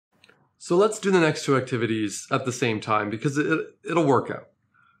So let's do the next two activities at the same time because it'll work out.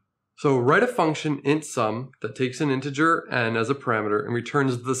 So write a function intsum that takes an integer n as a parameter and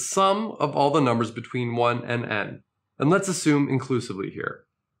returns the sum of all the numbers between 1 and n. And let's assume inclusively here.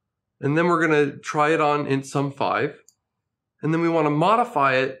 And then we're going to try it on intsum 5. And then we want to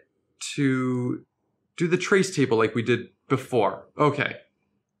modify it to do the trace table like we did before. Okay.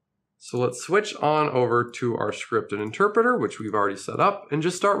 So let's switch on over to our script and interpreter, which we've already set up, and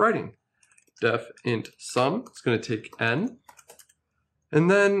just start writing. Def int sum, it's going to take n. And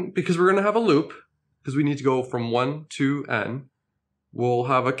then, because we're going to have a loop, because we need to go from 1 to n, we'll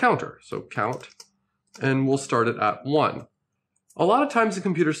have a counter. So count, and we'll start it at 1. A lot of times in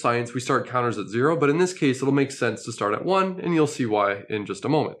computer science, we start counters at 0, but in this case, it'll make sense to start at 1, and you'll see why in just a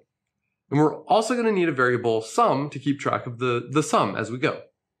moment. And we're also going to need a variable sum to keep track of the sum as we go.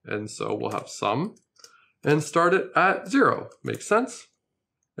 And so we'll have sum, and start it at 0. Makes sense?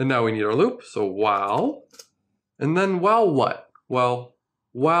 And now we need our loop, so while, and then while what? Well,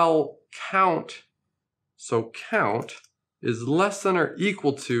 while count, so count is less than or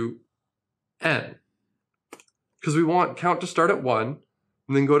equal to n. Because we want count to start at 1,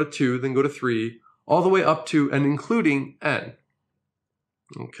 and then go to 2, then go to 3, all the way up to and including n.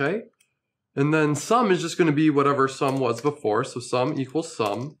 Okay? And then sum is just going to be whatever sum was before, so sum equals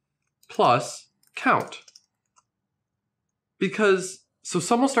sum plus count. So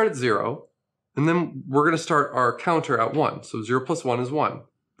sum will start at 0, and then we're going to start our counter at 1. So 0 plus 1 is 1.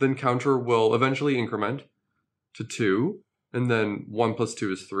 Then counter will eventually increment to 2, and then 1 plus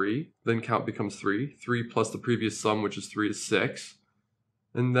 2 is 3. Then count becomes 3. 3 plus the previous sum, which is 3, is 6.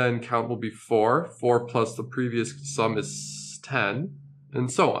 And then count will be 4. 4 plus the previous sum is 10,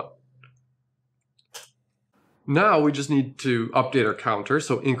 and so on. Now we just need to update our counter,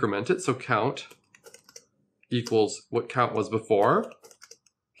 so increment it. So count equals what count was before,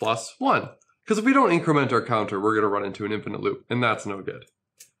 plus 1. Because if we don't increment our counter, we're going to run into an infinite loop, and that's no good.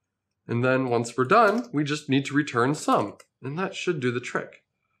 And then once we're done, we just need to return sum, and that should do the trick.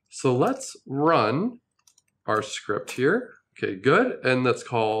 So let's run our script here. Okay, good. And let's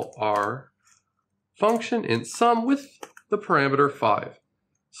call our function intsum with the parameter 5.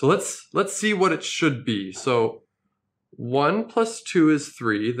 So let's see what it should be. So 1 plus 2 is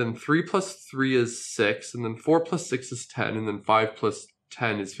 3, then 3 plus 3 is 6, and then 4 plus 6 is 10, and then 5 plus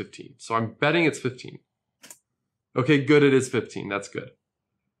 10 is 15. So I'm betting it's 15. Okay, good, it is 15. That's good.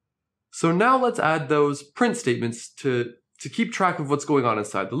 So now let's add those print statements to keep track of what's going on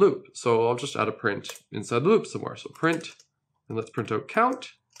inside the loop. So I'll just add a print inside the loop somewhere. So print, and let's print out count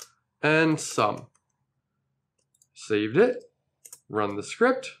and sum. Saved it, run the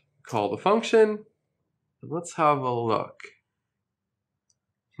script, call the function, and let's have a look.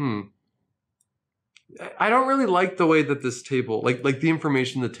 I don't really like the way that this table, like the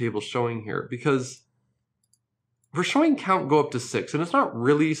information the table's showing here, because we're showing count go up to 6, and it's not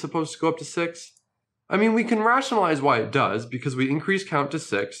really supposed to go up to 6. I mean, we can rationalize why it does, because we increase count to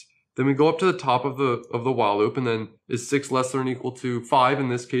 6, then we go up to the top of the while loop, and then is 6 less than or equal to 5 in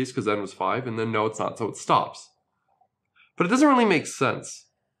this case, because n was 5, and then no, it's not, so it stops. But it doesn't really make sense.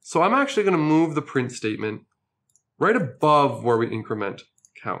 So I'm actually going to move the print statement right above where we increment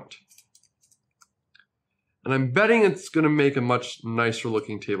count. And I'm betting it's going to make a much nicer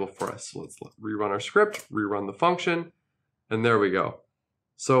looking table for us. So let's rerun our script, rerun the function, and there we go.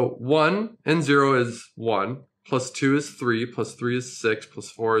 So 1 and 0 is 1, plus 2 is 3, plus 3 is 6, plus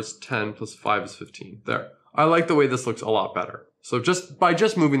 4 is 10, plus 5 is 15. There. I like the way this looks a lot better. So by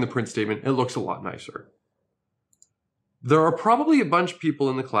just moving the print statement, it looks a lot nicer. There are probably a bunch of people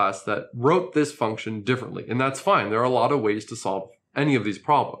in the class that wrote this function differently, and that's fine. There are a lot of ways to solve any of these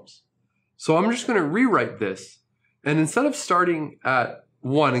problems. So I'm just going to rewrite this, and instead of starting at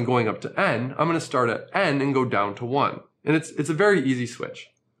 1 and going up to n, I'm going to start at n and go down to 1. And it's a very easy switch.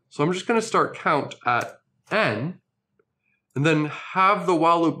 So I'm just going to start count at n, and then have the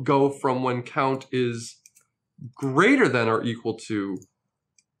while loop go from when count is greater than or equal to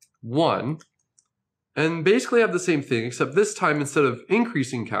 1, and basically have the same thing, except this time instead of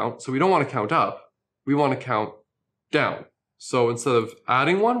increasing count, so we don't want to count up, we want to count down. So instead of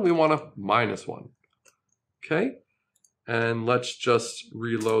adding 1, we want to minus 1. Okay, and let's just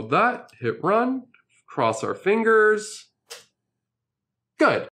reload that, hit run, cross our fingers. Good.